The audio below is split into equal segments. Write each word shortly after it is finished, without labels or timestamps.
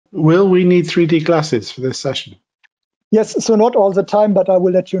Will we need 3D glasses for this session? Yes, so not all the time, but I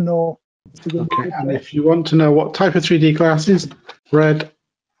will let you know. Okay, and if you want to know what type of 3D glasses, red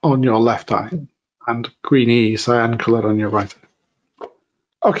on your left eye and greeny cyan colour on your right eye.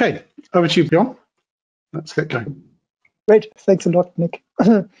 Okay, over to you, Bjorn. Let's get going. Great, thanks a lot, Nick.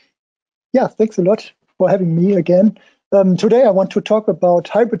 Yeah, thanks a lot for having me again. Today I want to talk about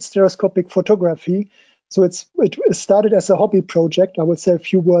hybrid stereoscopic photography. So it started as a hobby project. I will say a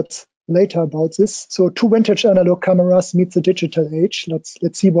few words later about this. So two vintage analog cameras meet the digital age. Let's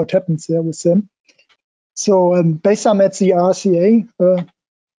see what happens there with them. So based I'm at the RCA. A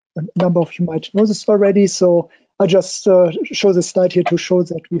number of you might know this already. So I just show this slide here to show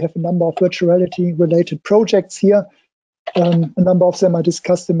that we have a number of virtual reality related projects here. A number of them I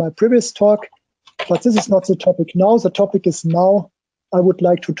discussed in my previous talk, but this is not the topic now. The topic is now I would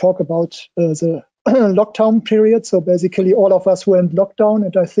like to talk about the lockdown period. So basically all of us were in lockdown,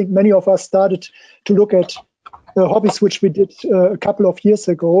 and I think many of us started to look at hobbies which we did a couple of years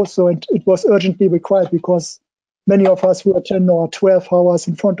ago. So it was urgently required because many of us were 10 or 12 hours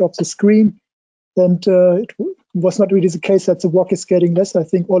in front of the screen. And it was not really the case that the work is getting less. I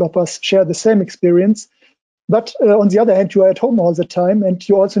think all of us share the same experience. But on the other hand, you are at home all the time, and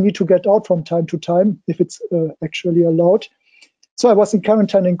you also need to get out from time to time if it's actually allowed. So I was in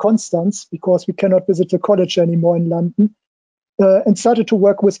quarantine in Constance because we cannot visit the college anymore in London, and started to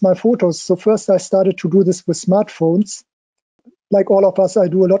work with my photos. So first I started to do this with smartphones. Like all of us, I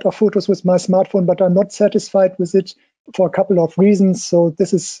do a lot of photos with my smartphone, but I'm not satisfied with it for a couple of reasons. So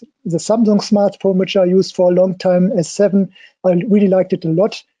this is the Samsung smartphone, which I used for a long time, S7. I really liked it a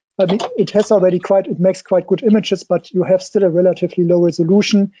lot. I mean, it makes quite good images, but you have still a relatively low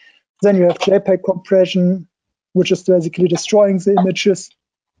resolution. Then you have JPEG compression, which is basically destroying the images.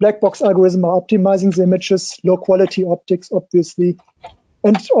 Black box algorithm are optimizing the images, low quality optics, obviously.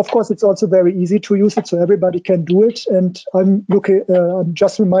 And of course, it's also very easy to use it, so everybody can do it. And I'm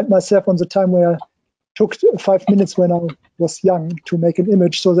just remind myself on the time where I took 5 minutes when I was young to make an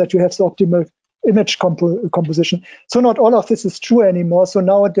image so that you have the optimal image composition. So not all of this is true anymore. So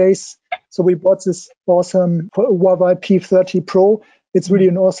nowadays, we bought this awesome Huawei P30 Pro. It's really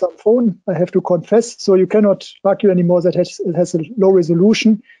an awesome phone, I have to confess. So you cannot argue anymore that it has a low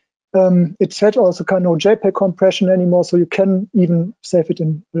resolution. It had also kind of JPEG compression anymore, so you can even save it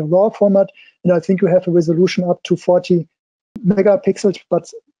in a RAW format. And I think you have a resolution up to 40 megapixels,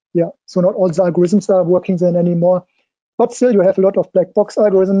 but yeah, so not all the algorithms are working then anymore. But still, you have a lot of black box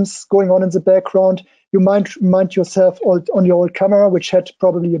algorithms going on in the background. You might remind yourself on your old camera, which had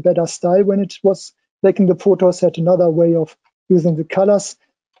probably a better style when it was taking the photos, had another way of using the colors.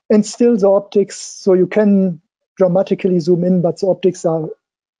 And still the optics, so you can dramatically zoom in, but the optics are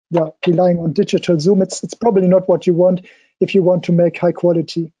relying on digital zoom. It's probably not what you want if you want to make high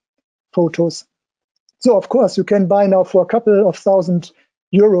quality photos. So of course you can buy now for a couple of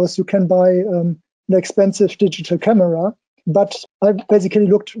 €1,000, you can buy an expensive digital camera. But I basically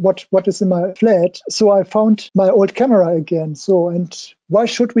looked what is in my flat. So I found my old camera again. So, and why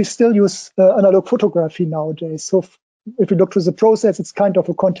should we still use analog photography nowadays? So if you look to the process, it's kind of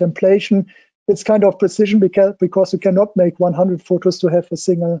a contemplation. It's kind of precision because you cannot make 100 photos to have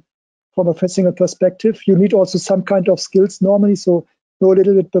from a single perspective. You need also some kind of skills normally, so know a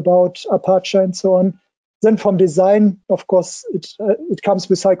little bit about aperture and so on. Then from design, of course, it comes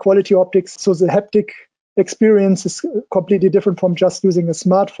with high quality optics. So the haptic experience is completely different from just using a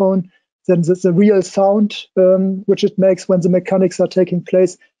smartphone. Then the real sound, which it makes when the mechanics are taking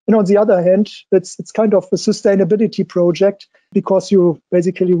place. And on the other hand, it's kind of a sustainability project because you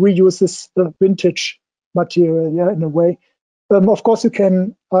basically reuse this vintage material, in a way. Of course, you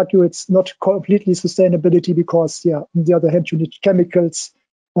can argue it's not completely sustainability because, on the other hand, you need chemicals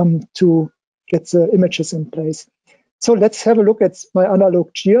to get the images in place. So let's have a look at my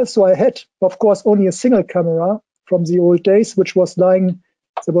analog gear. So I had, of course, only a single camera from the old days, which was lying.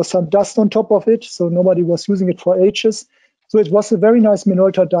 There was some dust on top of it, so nobody was using it for ages. So it was a very nice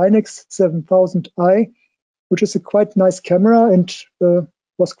Minolta Dynex 7000i, which is a quite nice camera and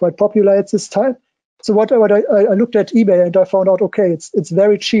was quite popular at this time. So what I looked at eBay and I found out, okay, it's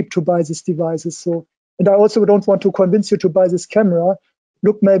very cheap to buy these devices. So, and I also don't want to convince you to buy this camera.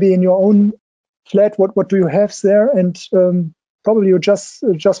 Look maybe in your own flat, what do you have there? And probably you just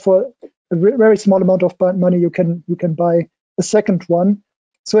for a very small amount of money, you can buy a second one.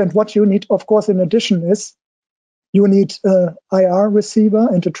 So, and what you need, of course, in addition is you need an IR receiver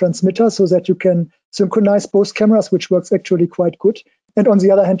and a transmitter so that you can synchronize both cameras, which works actually quite good. And on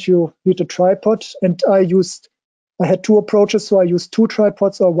the other hand, you need a tripod. And I had two approaches. So I used two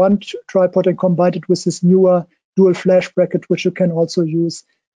tripods or one tripod and combined it with this newer dual flash bracket, which you can also use.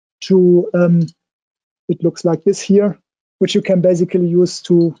 to, it looks like this here, which you can basically use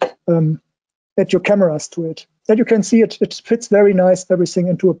to add your cameras to it. And you can see it fits very nice, everything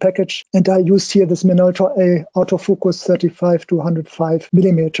into a package. And I used here this Minolta A autofocus 35 to 105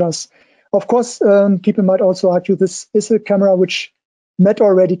 millimeters. Of course, people might also argue this is a camera which met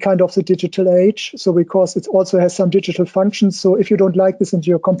already kind of the digital age. So because it also has some digital functions. So if you don't like this and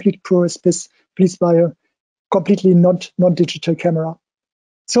you're a complete purist, please buy a completely non-digital camera.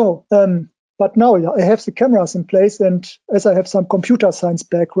 So, but now I have the cameras in place, and as I have some computer science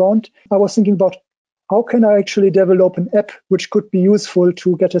background, I was thinking about how can I actually develop an app which could be useful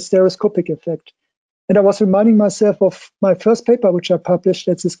to get a stereoscopic effect. And I was reminding myself of my first paper, which I published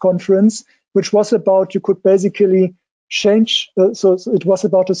at this conference, which was about you could basically change. So it was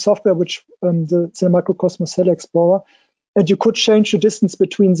about a software which the Cinemicrocosmos Cell Explorer, and you could change the distance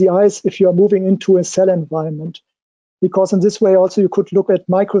between the eyes if you are moving into a cell environment. Because in this way also you could look at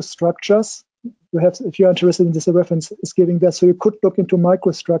microstructures. You have, if you're interested in this, a reference is giving there. So you could look into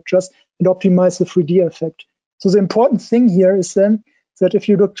microstructures and optimize the 3D effect. So the important thing here is then that if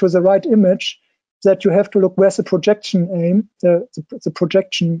you look to the right image, that you have to look where's the projection aim, the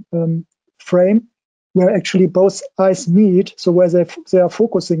projection frame, where actually both eyes meet, so where they are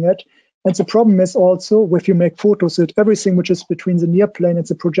focusing at. And the problem is also, if you make photos, that everything which is between the near plane and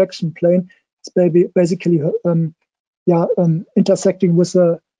the projection plane is basically intersecting with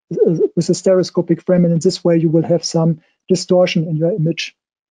a stereoscopic frame, and in this way you will have some distortion in your image.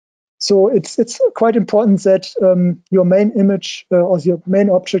 So it's quite important that your main image or your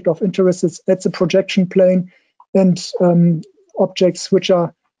main object of interest is at the projection plane, and objects which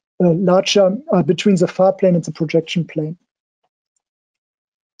are larger are between the far plane and the projection plane.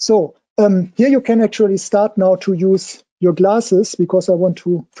 So here you can actually start now to use your glasses, because I want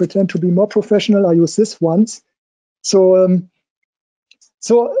to pretend to be more professional. I use this ones.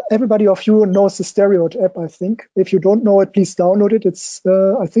 So everybody of you knows the Stereo app, I think. If you don't know it, please download it. It's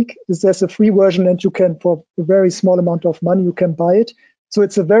I think there's a free version, and you can, for a very small amount of money, you can buy it. So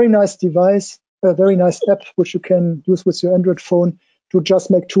it's a very nice device, a very nice app which you can use with your Android phone to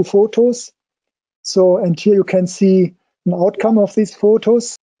just make 2 photos. So, and here you can see an outcome of these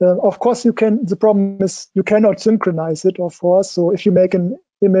photos. Of course, you can. The problem is you cannot synchronize it, of course. So if you make an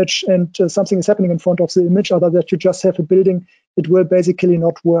image and something is happening in front of the image, other than you just have a building, it will basically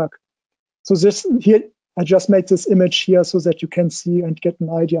not work. So this here, I just made this image here so that you can see and get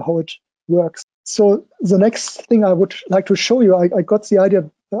an idea how it works. So the next thing I would like to show you, I got the idea.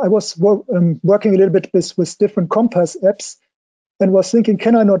 I was working a little bit with different compass apps, and was thinking,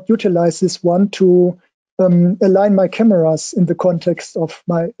 can I not utilize this one to align my cameras in the context of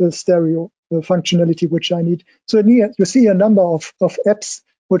my stereo functionality, which I need. So you see a number of apps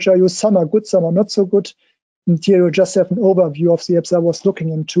which I use. Some are good, some are not so good. And here you just have an overview of the apps I was looking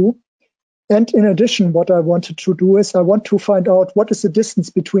into. And in addition, what I wanted to do is I want to find out what is the distance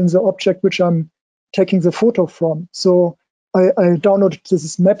between the object which I'm taking the photo from. So I downloaded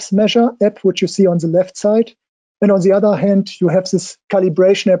this Maps Measure app, which you see on the left side. And on the other hand, you have this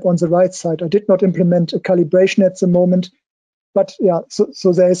calibration app on the right side. I did not implement a calibration at the moment, but yeah,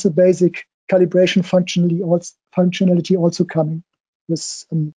 so there is a basic calibration functionality also coming with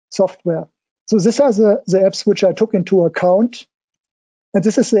software. So these are the apps which I took into account. And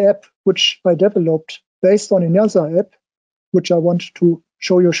this is the app which I developed based on another app, which I want to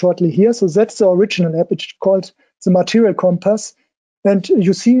show you shortly here. So that's the original app. It's called the Material Compass. And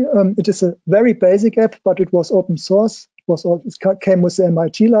you see, it is a very basic app, but it was open source. It came with the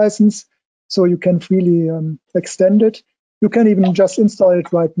MIT license, so you can freely extend it. You can even just install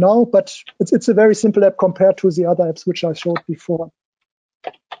it right now, but it's a very simple app compared to the other apps which I showed before.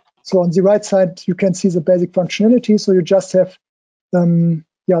 So on the right side, you can see the basic functionality. So you just have the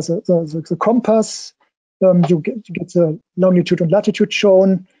compass. You get the longitude and latitude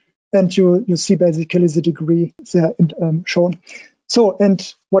shown, and you see basically the degree there shown. So,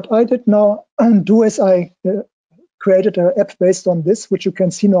 and what I did now do is I created an app based on this, which you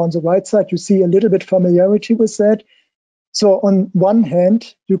can see now on the right side. You see a little bit familiarity with that. So on one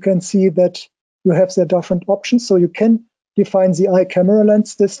hand, you can see that you have the different options. So you can define the eye camera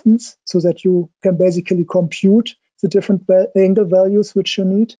lens distance so that you can basically compute the different angle values which you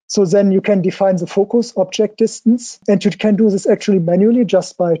need. So then you can define the focus object distance, and you can do this actually manually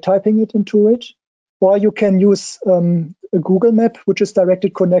just by typing it into it. Or you can use a Google map, which is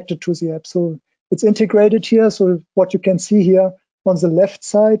directly connected to the app. So it's integrated here. So what you can see here on the left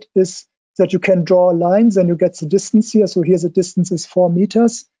side is that you can draw lines and you get the distance here. So here the distance is 4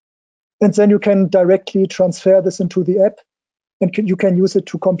 meters. And then you can directly transfer this into the app, and you can use it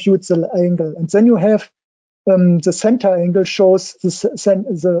to compute the angle. And then you have the center angle shows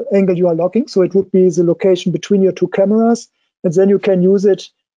the angle you are logging. So it would be the location between your two cameras. And then you can use it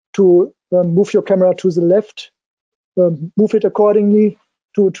to move your camera to the left, move it accordingly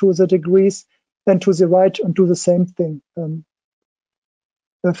to the degrees, and to the right and do the same thing for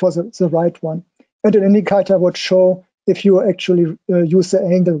the right one. And an indicator would show if you actually use the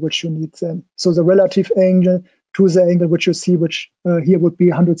angle which you need then. So the relative angle to the angle which you see, which here would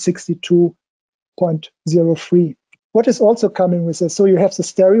be 162.03. What is also coming with this? So you have the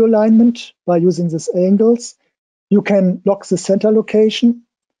stereo alignment by using these angles. You can lock the center location,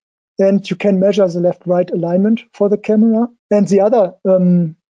 and you can measure the left-right alignment for the camera. And the other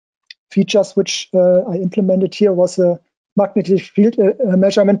features which I implemented here was a magnetic field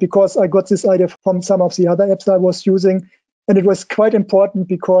measurement, because I got this idea from some of the other apps I was using. And it was quite important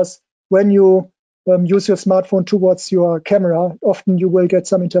because when you use your smartphone towards your camera, often you will get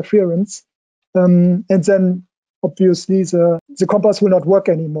some interference. And then obviously the compass will not work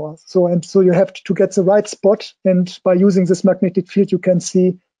anymore. So you have to get the right spot. And by using this magnetic field, you can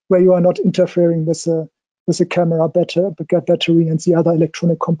see where you are not interfering with the camera battery and the other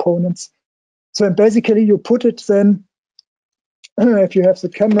electronic components. So and basically you put it then, if you have the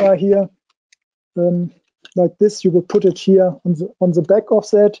camera here like this, you will put it here on the back of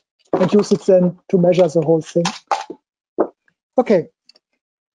that and use it then to measure the whole thing. Okay.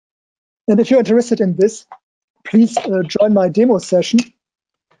 And if you're interested in this, please join my demo session.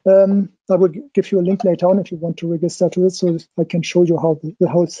 I will give you a link later on if you want to register to it, so I can show you how the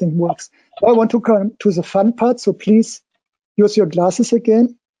whole thing works. Now I want to come to the fun part, so please use your glasses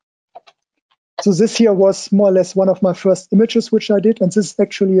again. So this here was more or less one of my first images which I did, and this is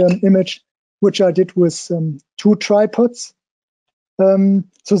actually an image which I did with 2 tripods. So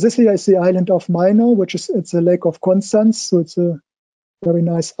this here is the island of Mainau, it's a Lake of Constance, so it's a very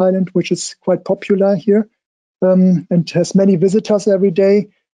nice island which is quite popular here and has many visitors every day.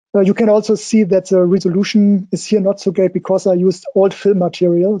 You can also see that the resolution is here not so great because I used old film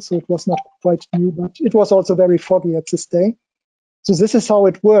material, so it was not quite new, but it was also very foggy at this day. So this is how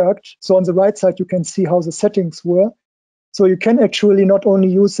it worked. So on the right side, you can see how the settings were. So you can actually not only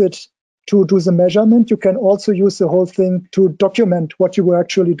use it to do the measurement, you can also use the whole thing to document what you were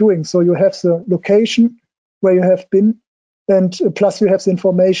actually doing. So you have the location where you have been, and plus you have the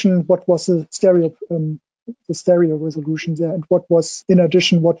information, what was the stereo resolution there, and what was, in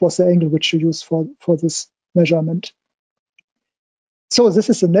addition, what was the angle which you used for this measurement. So this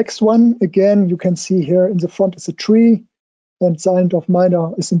is the next one. Again, you can see here in the front is a tree, and the island of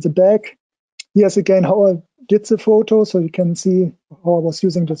Mainau is in the back. Here's again how I did the photo, so you can see how I was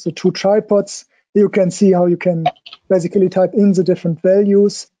using the 2 tripods. You can see how you can basically type in the different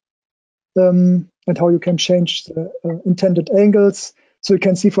values and how you can change the intended angles. So you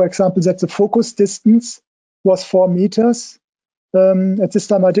can see, for example, that the focus distance was 4 meters. At this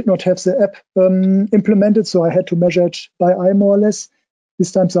time, I did not have the app implemented, so I had to measure it by eye more or less.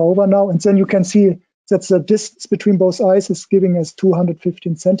 These times are over now. And then you can see that the distance between both eyes is giving us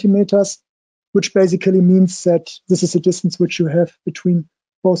 215 centimeters, which basically means that this is the distance which you have between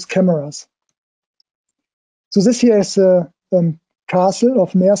both cameras. So this here is a castle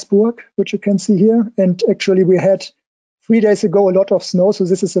of Meersburg, which you can see here. And actually we had 3 days ago a lot of snow, so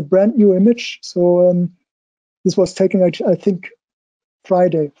this is a brand new image. So this was taken, I think,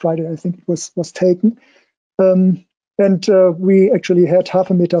 Friday I think it was taken. And we actually had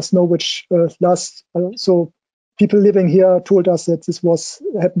 0.5 meter snow, which so people living here told us that this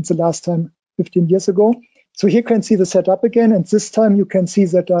happened the last time 15 years ago. So here you can see the setup again, and this time you can see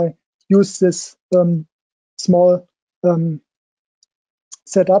that I use this small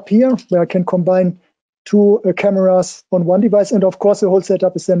setup here, where I can combine 2 cameras on one device, and of course the whole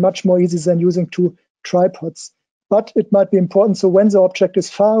setup is then much more easy than using 2 tripods. But it might be important, so when the object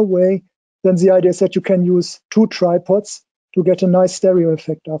is far away, then the idea is that you can use 2 tripods to get a nice stereo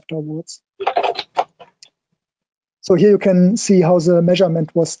effect afterwards. So here you can see how the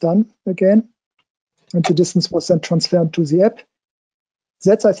measurement was done again, and the distance was then transferred to the app.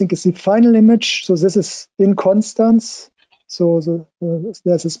 That, I think, is the final image. So this is in Constance. So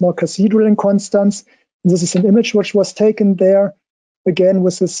there's a small cathedral in Constance. And this is an image which was taken there, again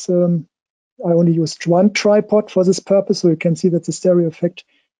with this, I only used 1 tripod for this purpose, so you can see that the stereo effect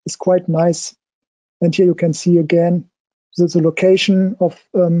is quite nice. And here you can see again the location of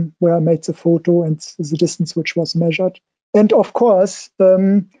where I made the photo and the distance which was measured. And of course,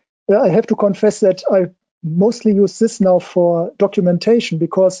 I have to confess that I mostly use this now for documentation,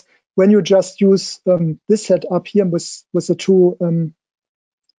 because when you just use this setup here with the 2,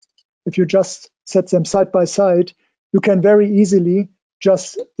 if you just set them side by side, you can very easily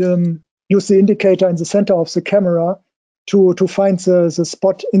just use the indicator in the center of the camera to find the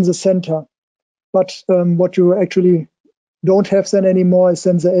spot in the center. But what you actually don't have then anymore is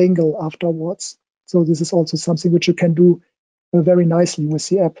then the angle afterwards. So this is also something which you can do very nicely with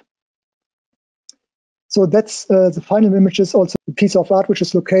the app. So that's the final image is also a piece of art which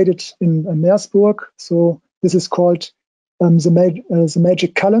is located in Meersburg. So this is called the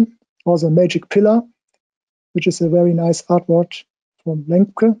Magic Column or the Magic Pillar, which is a very nice artwork from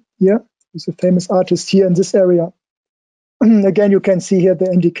Lemke here, who's a famous artist here in this area. Again, you can see here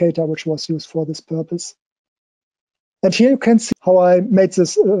the indicator which was used for this purpose. And here you can see how I made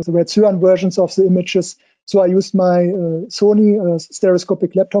this the Red Cyan versions of the images. So I used my Sony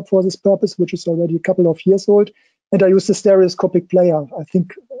stereoscopic laptop for this purpose, which is already a couple of years old. And I used the stereoscopic player. I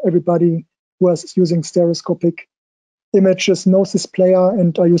think everybody who is using stereoscopic images knows this player.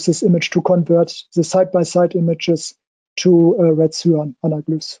 And I use this image to convert the side-by-side images to Red Cyan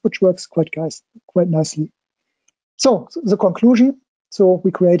anaglyphs, which works quite nicely. So the conclusion, so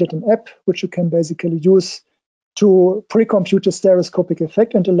we created an app which you can basically use to pre-compute a stereoscopic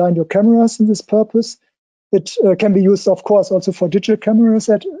effect and align your cameras in this purpose. It can be used, of course, also for digital cameras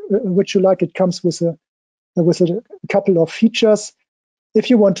which you like. It comes with a couple of features. If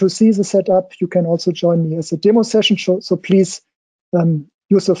you want to see the setup, you can also join me as a demo session. So please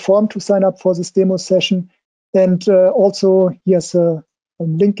use a form to sign up for this demo session. And also here's a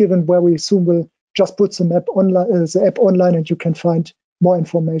link given where we soon will just put the app online, and you can find more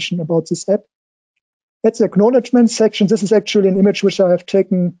information about this app. At the acknowledgement section, this is actually an image which I have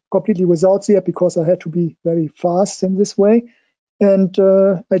taken completely without the app because I had to be very fast in this way. And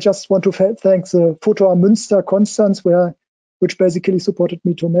I just want to thank the Photo am Münster Konstanz, which basically supported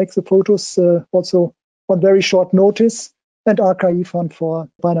me to make the photos also on very short notice, and RKI for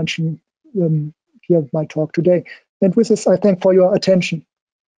financing here my talk today. And with this, I thank for your attention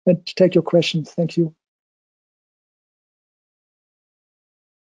and take your questions. Thank you.